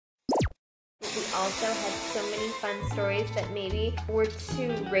we also had so many fun stories that maybe were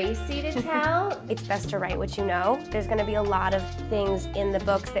too racy to tell. It's best to write what you know. There's going to be a lot of things in the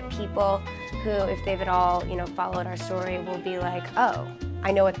books that people who, if they've at all, followed our story, will be like, oh,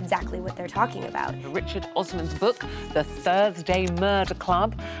 I know exactly what they're talking about. Richard Osman's book, The Thursday Murder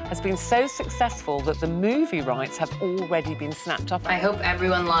Club, has been so successful that the movie rights have already been snapped up. I hope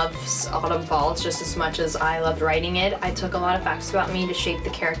everyone loves Autumn Falls just as much as I loved writing it. I took a lot of facts about me to shape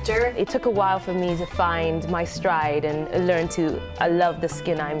the character. It took a while for me to find my stride and learn to love the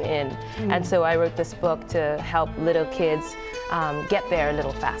skin I'm in. And so I wrote this book to help little kids get there a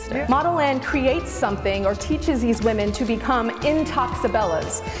little faster. Modelland creates something or teaches these women to become intoxibellas.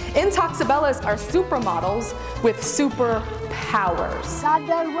 Intoxibellas are supermodels with superpowers. God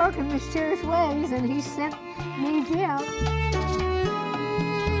does work in mysterious ways, and he sent me Jim.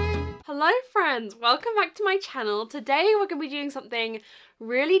 Hello friends, welcome back to my channel. Today we're going to be doing something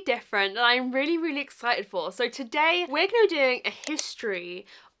really different and I'm really excited for. So today we're going to be doing a history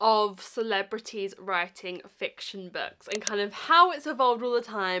of celebrities writing fiction books and kind of how it's evolved all the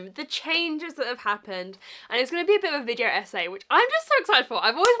time, the changes that have happened, and it's going to be a bit of a video essay, which I'm just so excited for.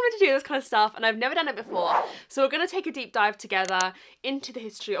 I've always wanted to do this kind of stuff and I've never done it before. So we're going to take a deep dive together into the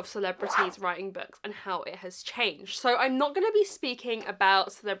history of celebrities writing books and how it has changed. So I'm not going to be speaking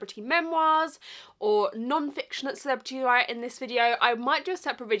about celebrity memoirs or non-fiction that celebrities write in this video. I might do a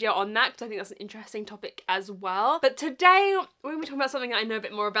separate video on that because I think that's an interesting topic as well. But today we're going to be talking about something that I know a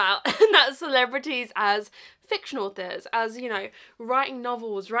bit more about, and that's celebrities as fiction authors, as, writing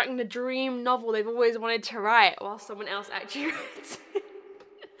novels, writing the dream novel they've always wanted to write while someone else actually writes it.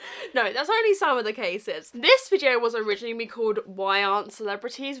 No, that's only some of the cases. This video was originally going to be called Why Aren't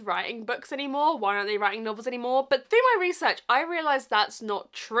Celebrities Writing Books Anymore? Why Aren't They Writing Novels Anymore? But through my research, I realised that's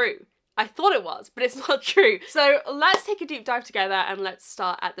not true. I thought it was, but it's not true. So let's take a deep dive together and let's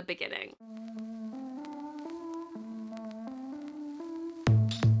start at the beginning.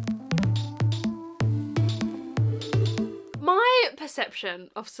 My perception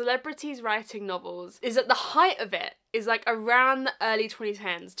of celebrities writing novels is that the height of it is like around the early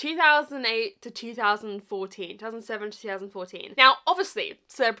 2010s, 2008 to 2014, 2007 to 2014. Now, obviously,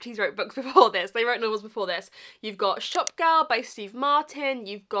 celebrities wrote books before this. They wrote novels before this. You've got Shop Girl by Steve Martin.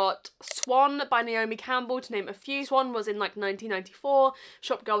 You've got Swan by Naomi Campbell, to name a few. Swan was in like 1994.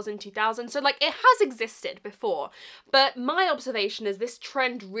 Shop Girl was in 2000. So like it has existed before. But my observation is this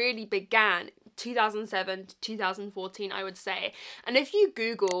trend really began 2007 to 2014, I would say. And if you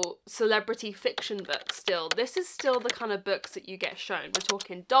Google celebrity fiction books still, this is still the kind of books that you get shown. We're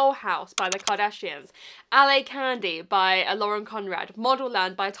talking Dollhouse by the Kardashians, LA Candy by Lauren Conrad,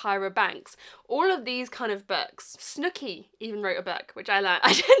 Modelland by Tyra Banks, all of these kind of books. Snooki even wrote a book, which I learned.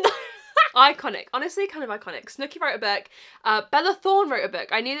 I didn't know. Iconic, honestly, kind of iconic. Snooki wrote a book. Bella Thorne wrote a book.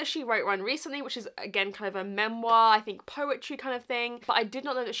 I knew that she wrote one recently, which is again kind of a memoir, I think poetry kind of thing, but I did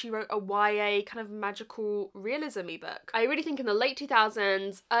not know that she wrote a YA kind of magical realism-y book. I really think in the late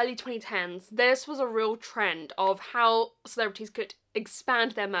 2000s, early 2010s, this was a real trend of how celebrities could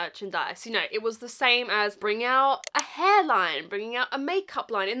expand their merchandise. It was the same as bringing out a hairline, bringing out a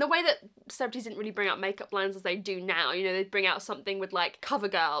makeup line, in the way that celebrities didn't really bring out makeup lines as they do now. They'd bring out something with like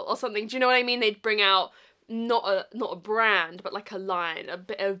CoverGirl or something. Do you know what I mean? They'd bring out not a brand, but like a line, a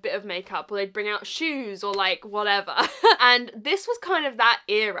bit of makeup, or they'd bring out shoes or like whatever. And this was kind of that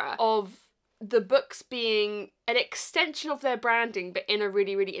era of the books being an extension of their branding, but in a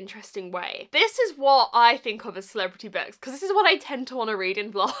really interesting way. This is what I think of as celebrity books, because this is what I tend to want to read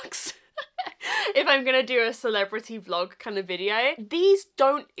in vlogs. If I'm gonna do a celebrity vlog kind of video. These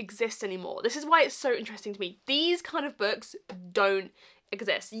don't exist anymore. This is why it's so interesting to me. These kind of books don't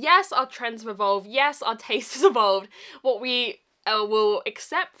exist. Yes, our trends have evolved. Yes, our taste has evolved. What we will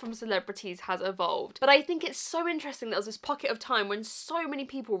accept from celebrities has evolved. But I think it's so interesting that there was this pocket of time when so many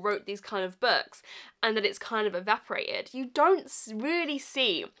people wrote these kind of books and that it's kind of evaporated. You don't really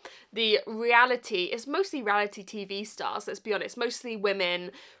see the reality. It's mostly reality TV stars, let's be honest, mostly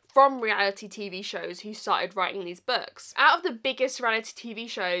women from reality TV shows who started writing these books. Out of the biggest reality TV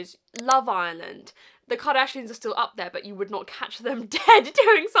shows, Love Island, the Kardashians are still up there, but you would not catch them dead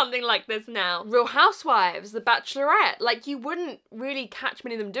doing something like this now. Real Housewives, The Bachelorette, like you wouldn't really catch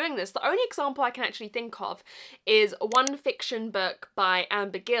many of them doing this. The only example I can actually think of is one fiction book by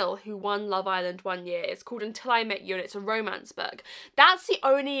Amber Gill, who won Love Island one year. It's called Until I Met You, and it's a romance book. That's the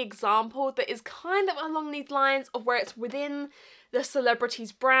only example that is kind of along these lines of where it's within the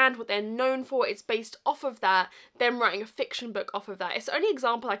celebrity's brand, what they're known for, it's based off of that, them writing a fiction book off of that. It's the only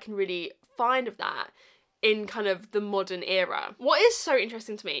example I can really find of that. in kind of the modern era. What is so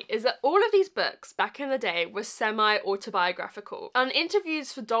interesting to me is that all of these books back in the day were semi-autobiographical. And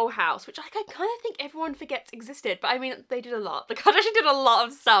interviews for Dollhouse, which I kind of think everyone forgets existed, but I mean, they did a lot. The Kardashians did a lot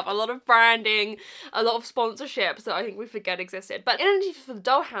of stuff, a lot of branding, a lot of sponsorships that I think we forget existed. But in an interview for the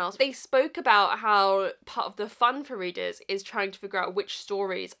Dollhouse, they spoke about how part of the fun for readers is trying to figure out which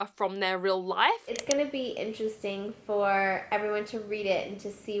stories are from their real life. It's going to be interesting for everyone to read it and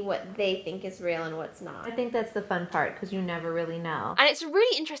to see what they think is real and what's not. I think that's the fun part, because you never really know. And it's a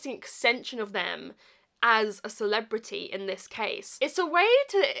really interesting extension of them as a celebrity in this case. It's a way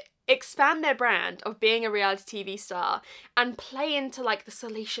to expand their brand of being a reality TV star and play into like the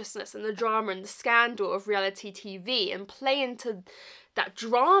salaciousness and the drama and the scandal of reality TV and play into that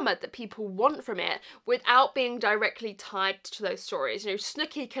drama that people want from it without being directly tied to those stories. You know,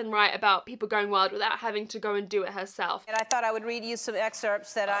 Snooki can write about people going wild without having to go and do it herself. And I thought I would read you some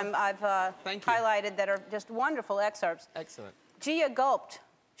excerpts that I've highlighted that are just wonderful excerpts. Excellent. Gia gulped.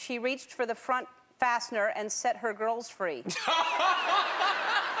 She reached for the front fastener and set her girls free.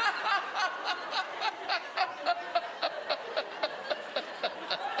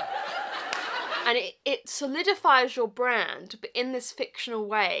 And it solidifies your brand, but in this fictional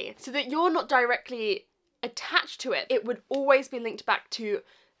way, so that you're not directly attached to it. It would always be linked back to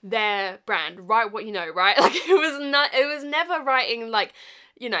their brand. Write what you know, right? Like it was never writing like,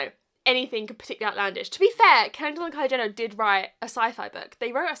 you know, anything particularly outlandish. To be fair, Kendall and Kylie Jenner did write a sci-fi book.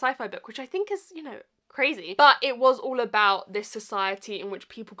 They wrote a sci-fi book, which I think is, you know, crazy. But it was all about this society in which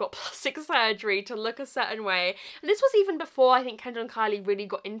people got plastic surgery to look a certain way. And this was even before I think Kendall and Kylie really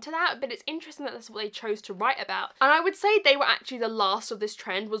got into that, but it's interesting that that's what they chose to write about. And I would say they were actually the last of this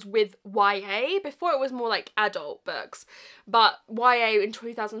trend was with YA. Before it was more like adult books. But YA in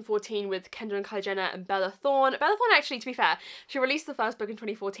 2014 with Kendall and Kylie Jenner and Bella Thorne. Bella Thorne actually, to be fair, she released the first book in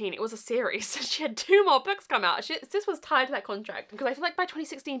 2014. It was a series. She had 2 more books come out. This was tied to that contract. Because I feel like by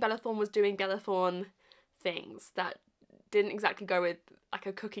 2016 Bella Thorne was doing Bella Thorne things that didn't exactly go with like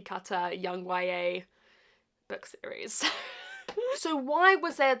a cookie cutter young YA book series. So why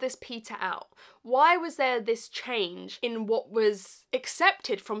was there this peter out? Why was there this change in what was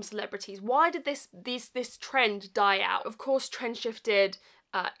accepted from celebrities? Why did this trend die out? Of course, trend shifted.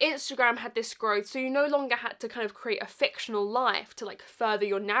 Instagram had this growth, so you no longer had to kind of create a fictional life to like further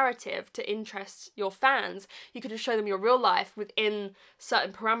your narrative to interest your fans. You could just show them your real life within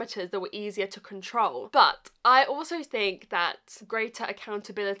certain parameters that were easier to control. But I also think that greater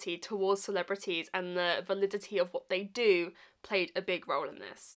accountability towards celebrities and the validity of what they do played a big role in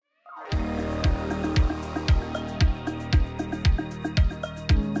this.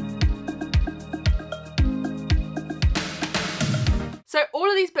 So all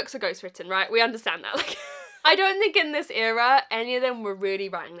of these books are ghostwritten, right? We understand that. Like, I don't think in this era, any of them were really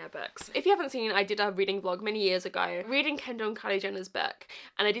writing their books. If you haven't seen, I did a reading vlog many years ago, reading Kendall and Kylie Jenner's book,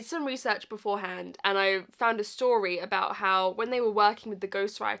 and I did some research beforehand, and I found a story about how when they were working with the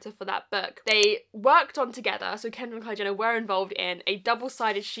ghostwriter for that book, they worked on together, so Kendall and Kylie Jenner were involved in a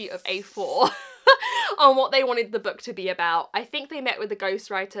double-sided sheet of A4 on what they wanted the book to be about. I think they met with the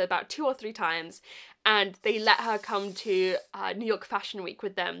ghostwriter about 2 or 3 times, and they let her come to New York Fashion Week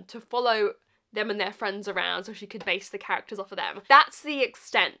with them to follow them and their friends around so she could base the characters off of them. That's the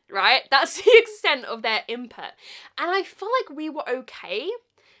extent, right? That's the extent of their input. And I feel like we were okay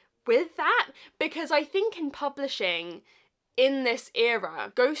with that because I think in publishing in this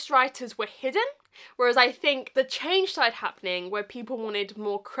era, ghostwriters were hidden, whereas I think the change started happening where people wanted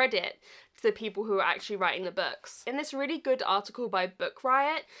more credit to the people who were actually writing the books. In this really good article by Book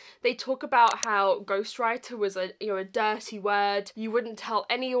Riot, they talk about how ghostwriter was a dirty word. You wouldn't tell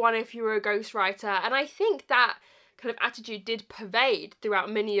anyone if you were a ghostwriter, and I think that kind of attitude did pervade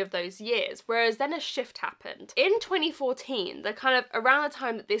throughout many of those years, whereas then a shift happened. In 2014, the kind of around the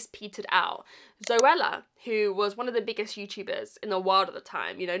time that this petered out, Zoella, who was one of the biggest YouTubers in the world at the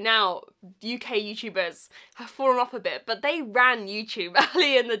time, you know, now UK YouTubers have fallen off a bit, but they ran YouTube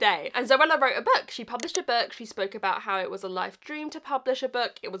early in the day. And Zoella wrote a book. She published a book. She spoke about how it was a life dream to publish a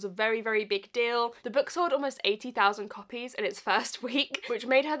book. It was a very, very big deal. The book sold almost 80,000 copies in its first week, which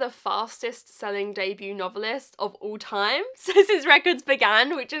made her the fastest selling debut novelist of all time since records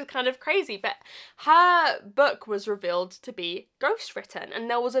began, which is kind of crazy. But her book was revealed to be ghostwritten, and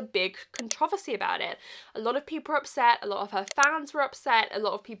there was a big controversy about it. A lot of people were upset, a lot of her fans were upset, a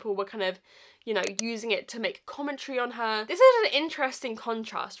lot of people were kind of, you know, using it to make commentary on her. This is an interesting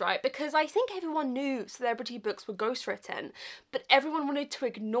contrast, right? Because I think everyone knew celebrity books were ghostwritten, but everyone wanted to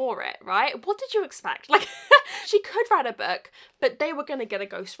ignore it, right? What did you expect? Like, she could write a book, but they were gonna get a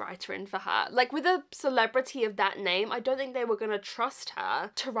ghostwriter in for her. Like, with a celebrity of that name, I don't think they were gonna trust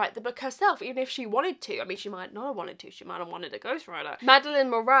her to write the book herself, even if she wanted to. I mean, she might not have wanted to, she might have wanted a ghostwriter. Madeleine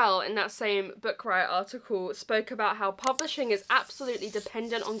Morel, in that same Book Riot article, spoke about how publishing is absolutely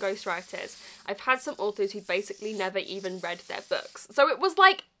dependent on ghostwriters. I've had some authors who basically never even read their books. So it was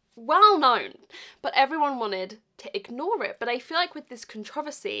like, well known, but everyone wanted to ignore it. But I feel like with this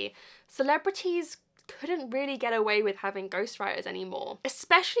controversy, celebrities couldn't really get away with having ghostwriters anymore,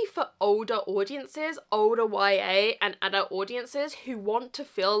 especially for older audiences, older YA and adult audiences who want to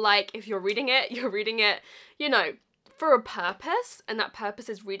feel like if you're reading it, you know, for a purpose, and that purpose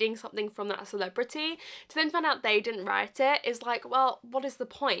is reading something from that celebrity. To then find out they didn't write it is like, well, what is the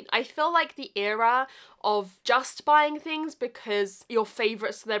point? I feel like the era of just buying things because your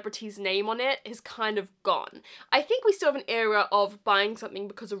favourite celebrity's name on it is kind of gone. I think we still have an era of buying something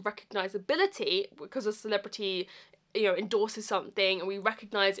because of recognisability, because a celebrity, you know, endorses something and we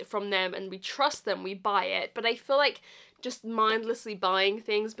recognise it from them and we trust them, we buy it. But I feel like just mindlessly buying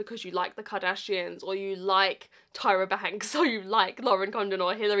things because you like the Kardashians or you like Tyra Banks or you like Lauren Condon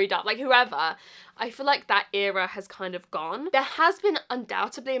or Hilary Duff, like whoever, I feel like that era has kind of gone. There has been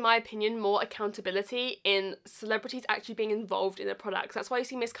undoubtedly, in my opinion, more accountability in celebrities actually being involved in the products. That's why you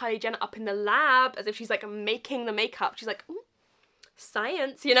see Miss Kylie Jenner up in the lab as if she's like making the makeup. She's like, ooh,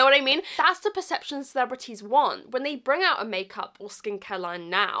 science, you know what I mean? That's the perception celebrities want. When they bring out a makeup or skincare line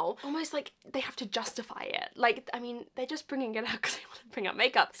now, almost like they have to justify it. Like, I mean, they're just bringing it out because they want to bring out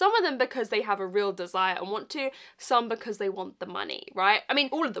makeup. Some of them because they have a real desire and want to, some because they want the money, right? I mean,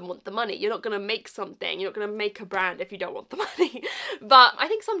 all of them want the money. You're not gonna make something, you're not gonna make a brand if you don't want the money. But I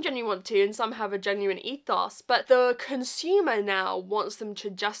think some genuinely want to and some have a genuine ethos, but the consumer now wants them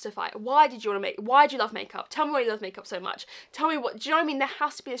to justify, why did you love makeup? Tell me why you love makeup so much. Tell me what, do you know what I mean? There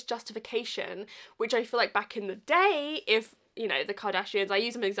has to be this justification, which I feel like back in the day, if, you know, the Kardashians, I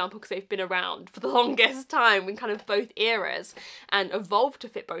use them as an example because they've been around for the longest time in kind of both eras and evolved to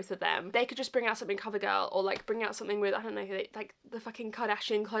fit both of them. They could just bring out something CoverGirl or like bring out something with, I don't know, like the fucking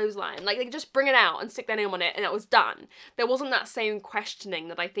Kardashian clothesline. Like they could just bring it out and stick their name on it and it was done. There wasn't that same questioning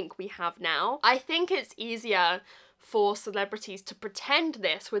that I think we have now. I think it's easier for celebrities to pretend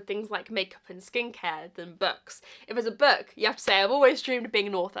this with things like makeup and skincare than books. If it's a book, you have to say, I've always dreamed of being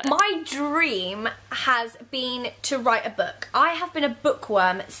an author. My dream has been to write a book. I have been a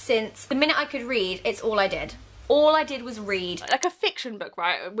bookworm since the minute I could read, it's all I did. All I did was read. Like a fiction book,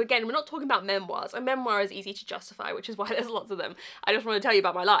 right? Again, we're not talking about memoirs. A memoir is easy to justify, which is why there's lots of them. I just want to tell you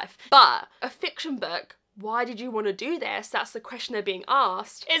about my life. But a fiction book, why did you want to do this? That's the question they're being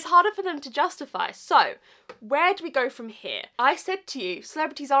asked. It's harder for them to justify. So, where do we go from here? I said to you,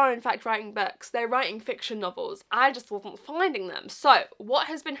 celebrities are in fact writing books. They're writing fiction novels. I just wasn't finding them. So, what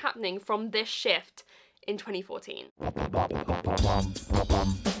has been happening from this shift in 2014?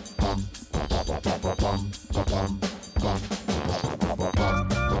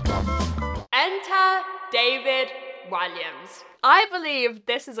 Enter David Walliams. I believe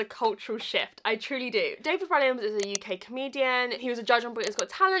this is a cultural shift. I truly do. David Walliams is a UK comedian. He was a judge on Britain's Got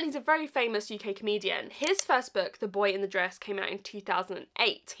Talent. He's a very famous UK comedian. His first book, The Boy in the Dress, came out in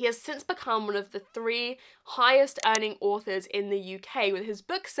 2008. He has since become one of the 3 highest earning authors in the UK, with his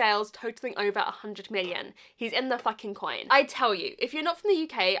book sales totaling over 100 million. He's in the fucking coin. I tell you, if you're not from the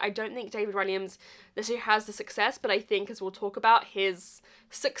UK, I don't think David Walliams necessarily has the success, but I think, as we'll talk about, his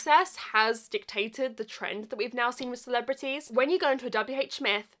success has dictated the trend that we've now seen with celebrities. When you go into a WH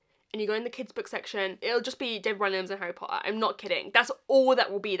Smith and you go in the kids book section, it'll just be David Walliams and Harry Potter. I'm not kidding. That's all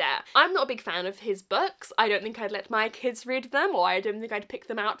that will be there. I'm not a big fan of his books. I don't think I'd let my kids read them, or I don't think I'd pick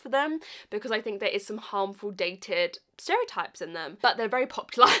them out for them, because I think there is some harmful dated stereotypes in them. But they're very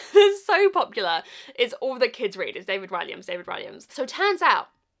popular. They're so popular. It's all the kids read. It's David Walliams, David Walliams. So it turns out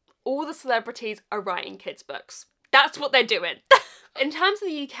all the celebrities are writing kids books. That's what they're doing. In terms of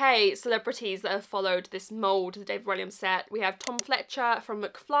the UK celebrities that have followed this mould that David Walliams set, we have Tom Fletcher from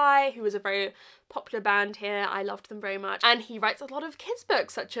McFly, who was a very popular band here. I loved them very much. And he writes a lot of kids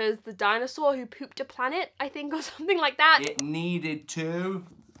books, such as The Dinosaur Who Pooped a Planet, I think, or something like that. It needed to.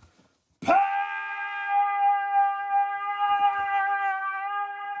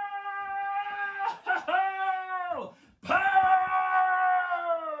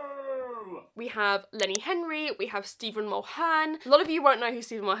 we have Lenny Henry, we have Stephen Mulhern. A lot of you won't know who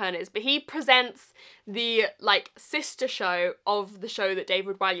Stephen Mulhern is, but he presents the like sister show of the show that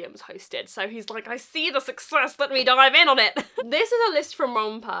David Williams hosted. So he's like, I see the success, let me dive in on it. This is a list from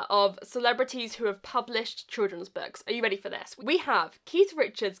Romper of celebrities who have published children's books. Are you ready for this? We have Keith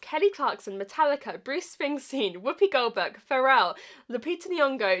Richards, Kelly Clarkson, Metallica, Bruce Springsteen, Whoopi Goldberg, Pharrell, Lupita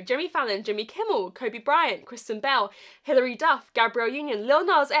Nyong'o, Jimmy Fallon, Jimmy Kimmel, Kobe Bryant, Kristen Bell, Hilary Duff, Gabrielle Union, Lil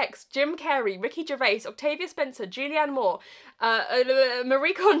Nas X, Jim Carrey, Ricky Gervais, Octavia Spencer, Julianne Moore,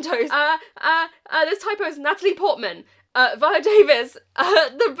 Marie Kondo, there's typos, Natalie Portman, Viola Davis,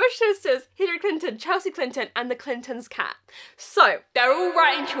 the Bush sisters, Hillary Clinton, Chelsea Clinton, and the Clintons' cat. So, they're all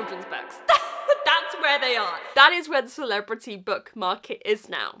writing children's books. That's where they are. That is where the celebrity book market is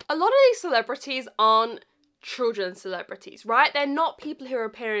now. A lot of these celebrities aren't children's celebrities, right? They're not people who are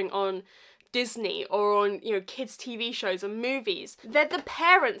appearing on Disney or on, you know, kids' TV shows and movies. They're the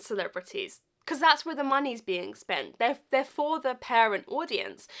parent celebrities, because that's where the money's being spent. They're for the parent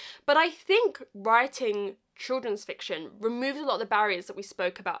audience. But I think writing children's fiction removes a lot of the barriers that we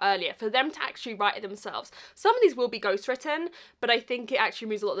spoke about earlier, for them to actually write it themselves. Some of these will be ghostwritten, but I think it actually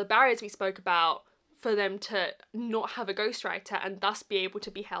removes a lot of the barriers we spoke about for them to not have a ghostwriter and thus be able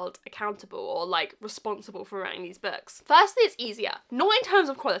to be held accountable or like responsible for writing these books. Firstly, it's easier, not in terms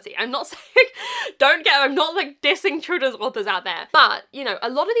of quality. I'm not saying, I'm not like dissing children's authors out there, but you know,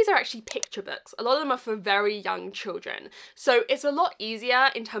 a lot of these are actually picture books. A lot of them are for very young children. So it's a lot easier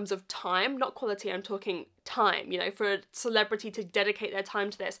in terms of time, not quality, I'm talking time, you know, for a celebrity to dedicate their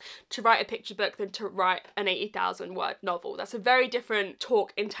time to this, to write a picture book than to write an 80,000 word novel. That's a very different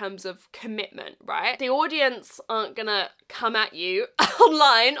talk in terms of commitment, right? The audience aren't gonna come at you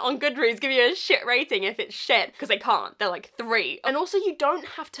online on Goodreads, give you a shit rating if it's shit, because they can't. They're like 3. And also, you don't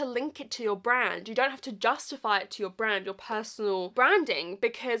have to link it to your brand. You don't have to justify it to your brand, your personal branding,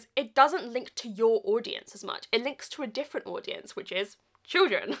 because it doesn't link to your audience as much. It links to a different audience, which is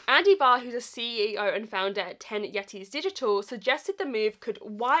children. Andy Barr, who's a CEO and founder at 10 Yetis Digital, suggested the move could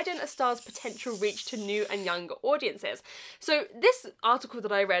widen a star's potential reach to new and younger audiences. So this article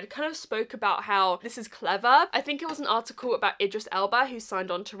that I read kind of spoke about how this is clever. I think it was an article about Idris Elba, who signed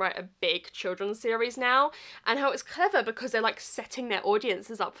on to write a big children's series now, and how it's clever because they're like setting their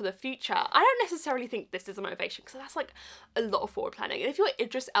audiences up for the future. I don't necessarily think this is a motivation, because that's like a lot of forward planning. And if you're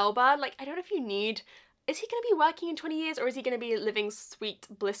Idris Elba, like, I don't know if you need... Is he going to be working in 20 years, or is he going to be living sweet,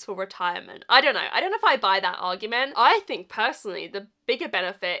 blissful retirement? I don't know. I don't know if I buy that argument. I think personally the bigger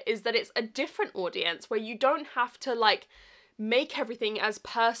benefit is that it's a different audience where you don't have to like make everything as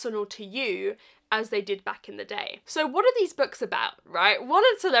personal to you as they did back in the day. So what are these books about, right? What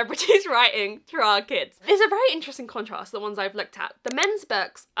are celebrities writing to our kids? There's a very interesting contrast to the ones I've looked at. The men's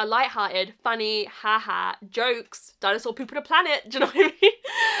books are lighthearted, funny, haha, jokes, dinosaur poop on a planet, do you know what I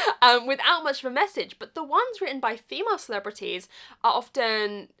mean? Without much of a message. But the ones written by female celebrities are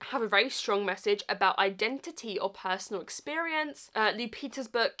often have a very strong message about identity or personal experience. Lupita's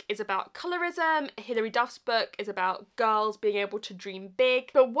book is about colorism. Hilary Duff's book is about girls being able to dream big.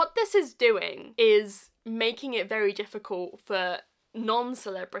 But what this is doing is making it very difficult for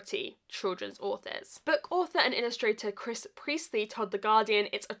non-celebrity children's authors. Book author and illustrator Chris Priestley told The Guardian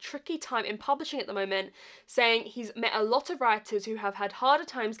it's a tricky time in publishing at the moment, saying he's met a lot of writers who have had harder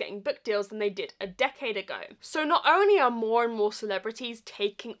times getting book deals than they did a decade ago. So not only are more and more celebrities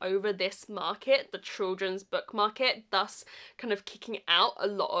taking over this market, the children's book market, thus kind of kicking out a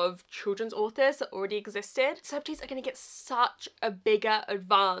lot of children's authors that already existed, celebrities are going to get such a bigger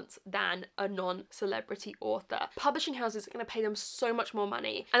advance than a non-celebrity author. Publishing houses are going to pay them so much more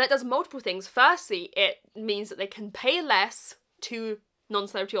money, and that does multiple things. Firstly, it means that they can pay less to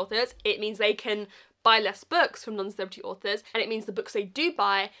non-celebrity authors. It means they can buy less books from non-celebrity authors, and it means the books they do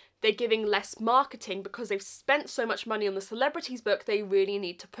buy, they're giving less marketing because they've spent so much money on the celebrity's book, they really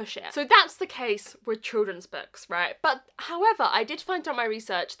need to push it. So that's the case with children's books, right? But however, I did find out in my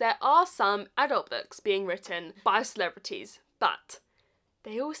research there are some adult books being written by celebrities, but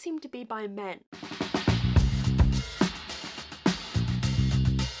they all seem to be by men.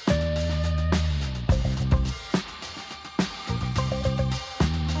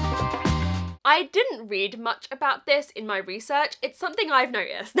 I didn't read much about this in my research. It's something I've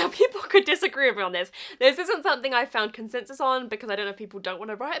noticed. Now, people could disagree with me on this. This isn't something I found consensus on because I don't know if people don't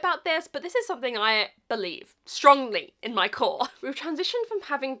want to write about this, but this is something I believe strongly in my core. We've transitioned from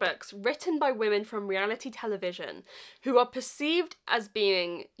having books written by women from reality television who are perceived as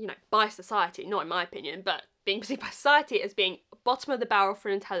being, you know, by society, not in my opinion, but being perceived by society as being bottom of the barrel for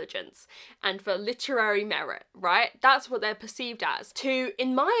intelligence and for literary merit, right? That's what they're perceived as. To,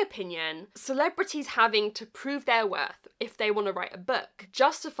 in my opinion, celebrities having to prove their worth if they want to write a book,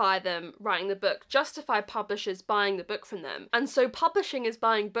 justify them writing the book, justify publishers buying the book from them. And so publishing is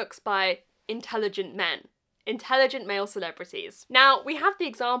buying books by intelligent men. Intelligent male celebrities. Now, we have the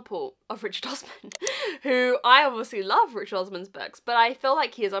example of Richard Osman, who I obviously love Richard Osman's books, but I feel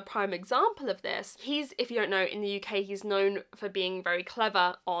like he is a prime example of this. He's, if you don't know, in the UK, he's known for being very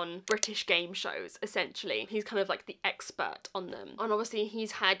clever on British game shows, essentially. He's kind of like the expert on them. And obviously,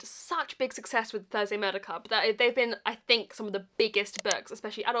 he's had such big success with Thursday Murder Club that they've been, I think, some of the biggest books,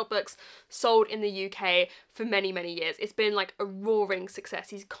 especially adult books, sold in the UK for many, many years. It's been like a roaring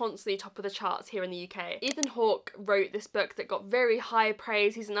success. He's constantly top of the charts here in the UK. Ethan Hawke wrote this book that got very high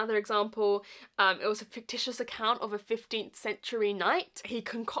praise. He's another example. It was a fictitious account of a 15th century knight. He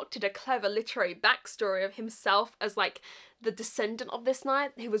concocted a clever literary backstory of himself as like the descendant of this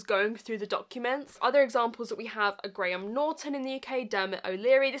knight who was going through the documents. Other examples that we have are Graham Norton in the UK, Dermot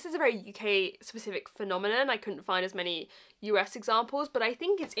O'Leary. This is a very UK specific phenomenon. I couldn't find as many US examples, but I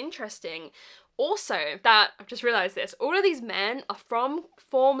think it's interesting also that, I've just realised this, all of these men are from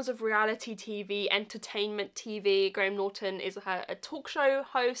forms of reality TV, entertainment TV. Graham Norton is a talk show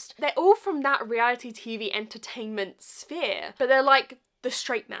host. They're all from that reality TV entertainment sphere, but they're like the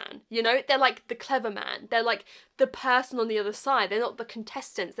straight man, you know? They're like the clever man. They're like the person on the other side. They're not the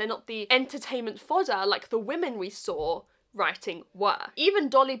contestants. They're not the entertainment fodder like the women we saw writing were. Even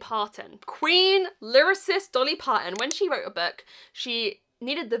Dolly Parton, Queen lyricist Dolly Parton, when she wrote a book, she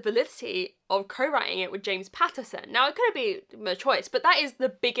needed the validity of co-writing it with James Patterson. Now, it could be a choice, but that is the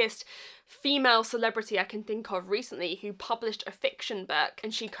biggest female celebrity I can think of recently who published a fiction book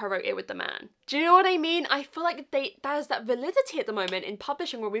and she co-wrote it with the man. Do you know what I mean? I feel like there's that validity at the moment in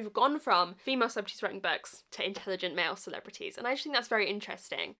publishing where we've gone from female celebrities writing books to intelligent male celebrities, and I just think that's very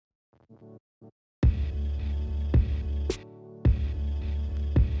interesting.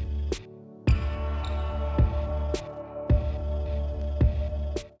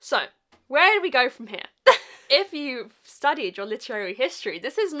 So, where do we go from here? If you've studied your literary history,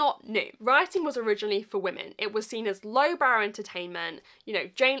 this is not new. Writing was originally for women. It was seen as lowbrow entertainment. You know,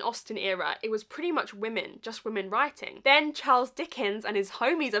 Jane Austen era, it was pretty much women, just women writing. Then Charles Dickens and his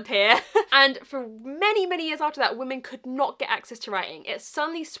homies appear, and for many, many years after that, women could not get access to writing. It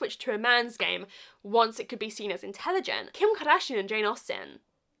suddenly switched to a man's game once it could be seen as intelligent. Kim Kardashian and Jane Austen,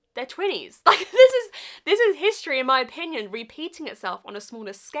 they're twinnies. Like, this is history, in my opinion, repeating itself on a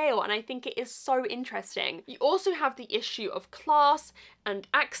smaller scale, and I think it is so interesting. You also have the issue of class and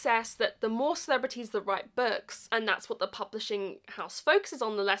access, that the more celebrities that write books, and that's what the publishing house focuses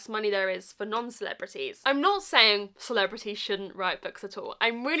on, the less money there is for non-celebrities. I'm not saying celebrities shouldn't write books at all.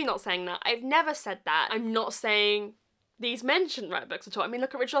 I'm really not saying that. I've never said that. I'm not saying these men shouldn't write books at all. I mean,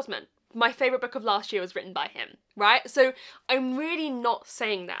 look at Richard Osman. My favourite book of last year was written by him, right? So I'm really not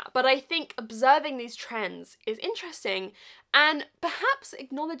saying that, but I think observing these trends is interesting, and perhaps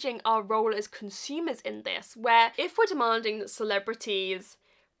acknowledging our role as consumers in this, where if we're demanding that celebrities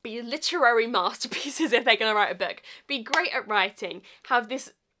be literary masterpieces if they're going to write a book, be great at writing, have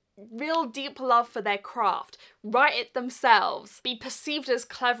this real deep love for their craft, write it themselves, be perceived as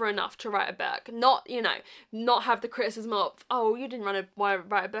clever enough to write a book, not, you know, not have the criticism of, oh, you didn't write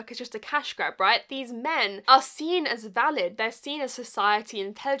a book, it's just a cash grab, right? These men are seen as valid, they're seen as society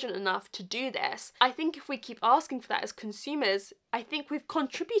intelligent enough to do this. I think if we keep asking for that as consumers, I think we've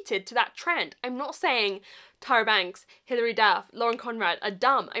contributed to that trend. I'm not saying Tyra Banks, Hilary Duff, Lauren Conrad are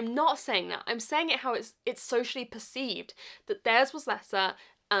dumb. I'm not saying that. I'm saying it how it's socially perceived, that theirs was lesser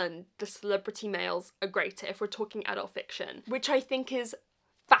and the celebrity males are greater if we're talking adult fiction, which I think is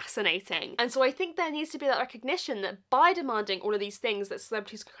fascinating. And so I think there needs to be that recognition that by demanding all of these things, that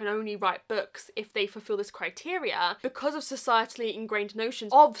celebrities can only write books if they fulfill this criteria, because of societally ingrained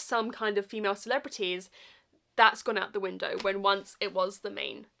notions of some kind of female celebrities, that's gone out the window when once it was the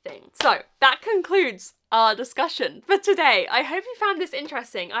main thing. So that concludes our discussion for today. I hope you found this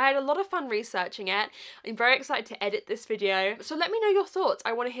interesting. I had a lot of fun researching it. I'm very excited to edit this video. So let me know your thoughts.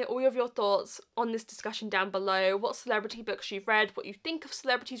 I want to hear all of your thoughts on this discussion down below. What celebrity books you've read, what you think of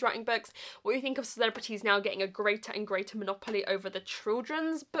celebrities writing books, what you think of celebrities now getting a greater and greater monopoly over the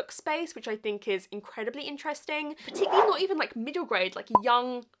children's book space, which I think is incredibly interesting. Particularly not even like middle grade, like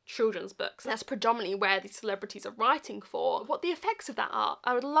young children's books. That's predominantly where these celebrities are writing for. What the effects of that are.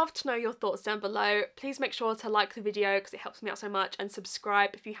 I would love to know your thoughts down below. Please make sure to like the video because it helps me out so much, and subscribe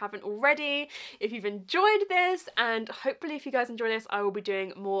if you haven't already, if you've enjoyed this, and hopefully if you guys enjoy this, I will be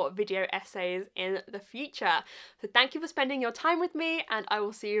doing more video essays in the future. So thank you for spending your time with me, and I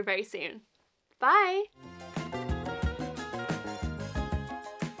will see you very soon. Bye!